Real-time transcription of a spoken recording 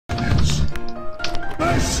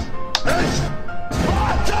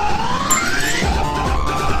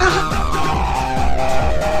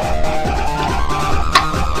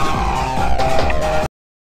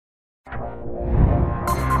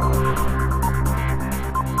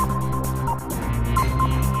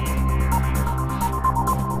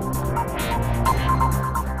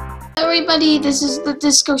everybody, this is the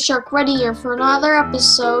Disco Shark ready here for another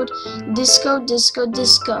episode, Disco.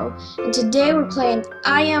 And today we're playing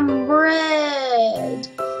I Am Bread.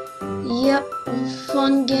 Yep,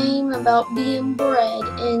 fun game about being bread.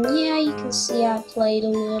 And yeah, you can see I played a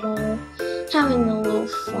little, having a little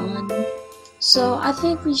fun. So I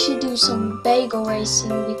think we should do some bagel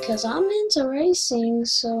racing because I'm into racing.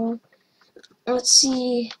 So let's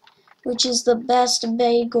see which is the best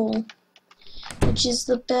bagel. Which is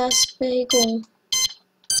the best bagel?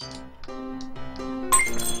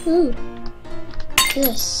 Ooh,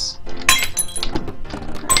 this.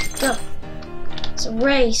 Alright, go. It's a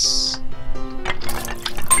race.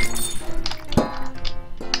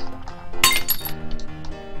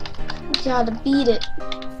 You gotta beat it.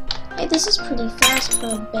 Hey, this is pretty fast for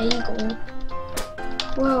a bagel.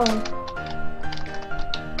 Whoa.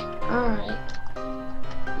 Alright.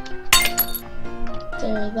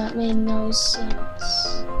 There, that made no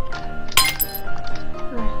sense.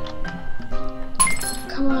 Alright.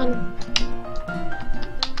 Come on.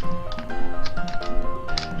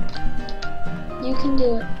 You can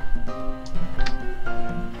do it.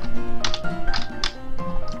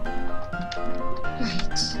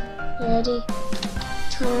 Alright. You ready?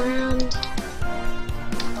 Turn around.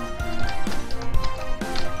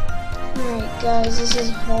 Alright guys, this is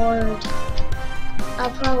hard. I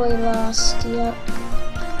probably lost, yep.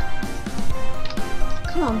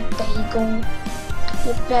 Come on, bagel.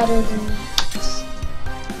 You're better than that.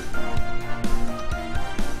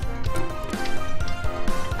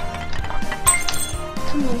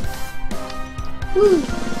 Come on. Woo!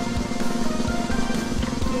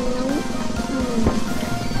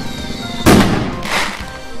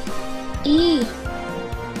 E.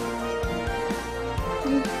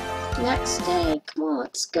 Next day. Come on,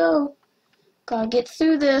 let's go. Gotta get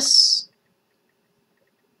through this.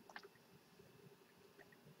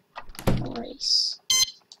 Race.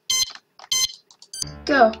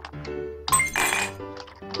 Go.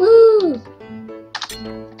 Woo!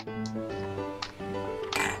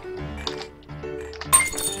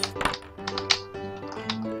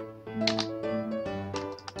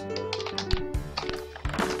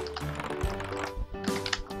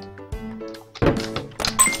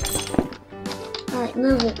 Alright,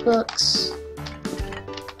 move it, books.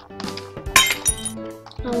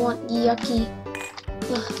 I want yucky.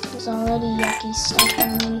 Ugh, there's already yucky stuff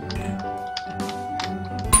on me.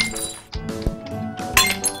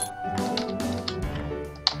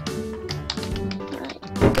 Alright,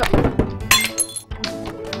 go.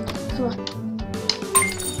 Come on.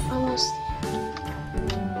 Almost.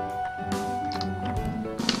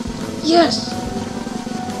 Yes!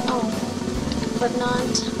 Oh, but not in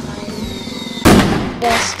time.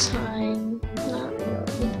 Best time. Not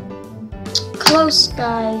really. Close,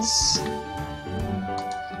 guys.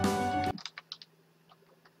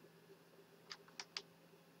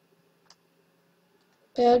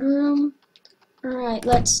 Bedroom. Alright,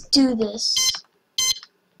 let's do this.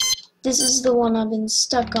 This is the one I've been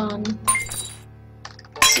stuck on.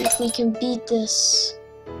 Let's see if we can beat this.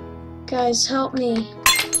 Guys, help me.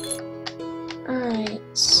 Alright,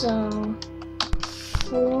 so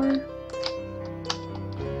 4.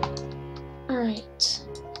 Alright.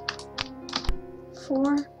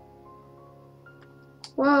 4.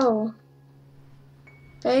 Whoa.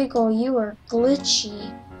 Bagel, you are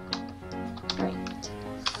glitchy.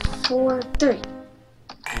 4, 3.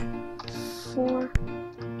 4,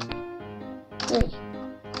 3.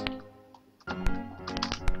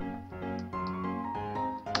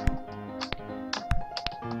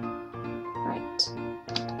 Right.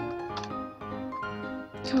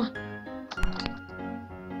 Come on.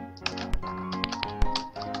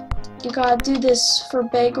 You gotta do this for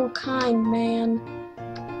bagel kind, man.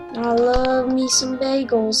 I love me some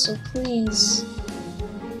bagels, so please.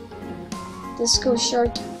 Disco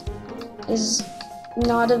Shark is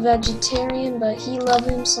not a vegetarian, but he loves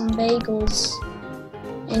him some bagels,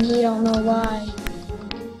 and he don't know why,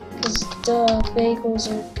 because duh, bagels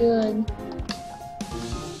are good.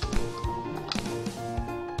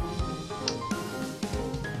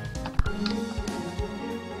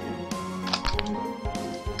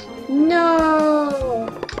 No!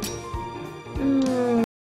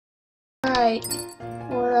 Alright,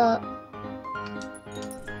 we're up.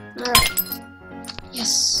 Alright.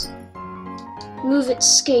 Yes. Move it,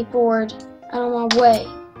 skateboard, out of my way.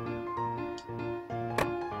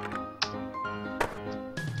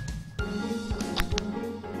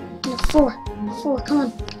 No, 4, come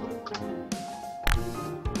on.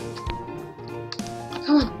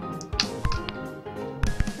 Come on.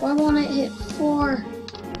 Why won't it hit 4?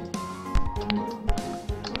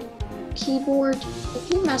 keyboard, if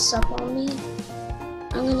you mess up on me,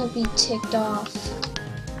 I'm gonna be ticked off.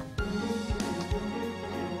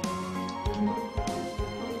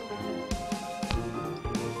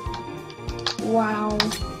 Wow,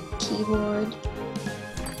 keyboard.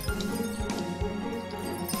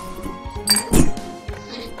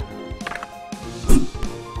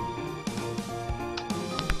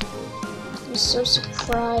 I'm so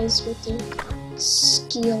surprised with your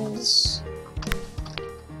skills.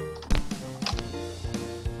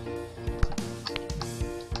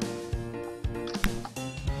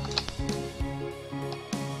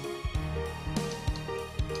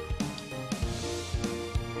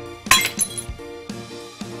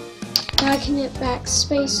 I can hit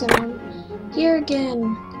backspace and I'm here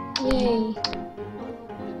again. Yay.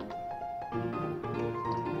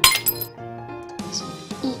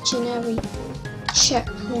 Each and every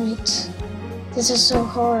checkpoint. This is so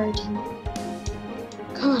hard.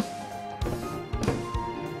 Come on.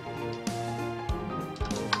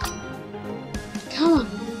 Come on.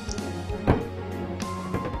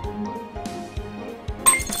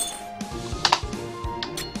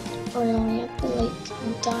 Or I only have to like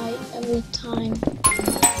die every time.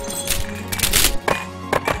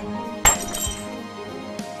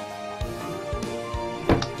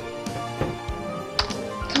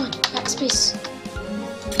 Come on, backspace.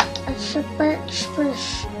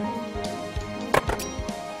 Backspace.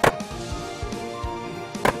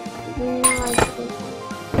 Now I can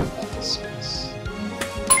backspace.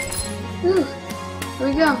 Ooh, here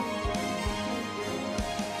we go.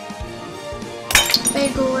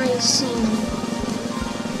 Bagel racing.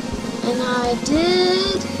 And I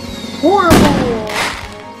did horrible.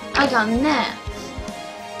 I got napped.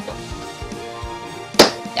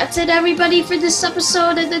 That's it, everybody, for this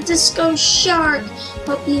episode of the Disco Shark.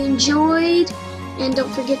 Hope you enjoyed. And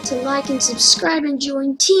don't forget to like and subscribe and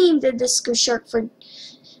join Team the Disco Shark for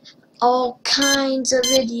all kinds of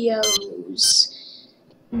videos.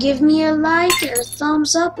 Give me a like or a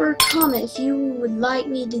thumbs up or a comment if you would like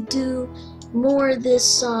me to do more of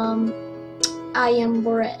this I Am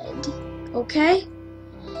Bread. Okay?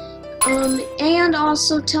 And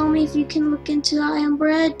also tell me if you can look into I Am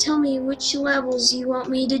Bread. Tell me which levels you want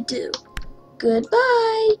me to do.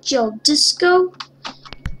 Goodbye, Joe Disco.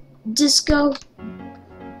 Disco.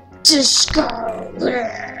 Disco.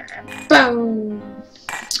 Boom.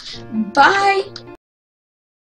 Bye.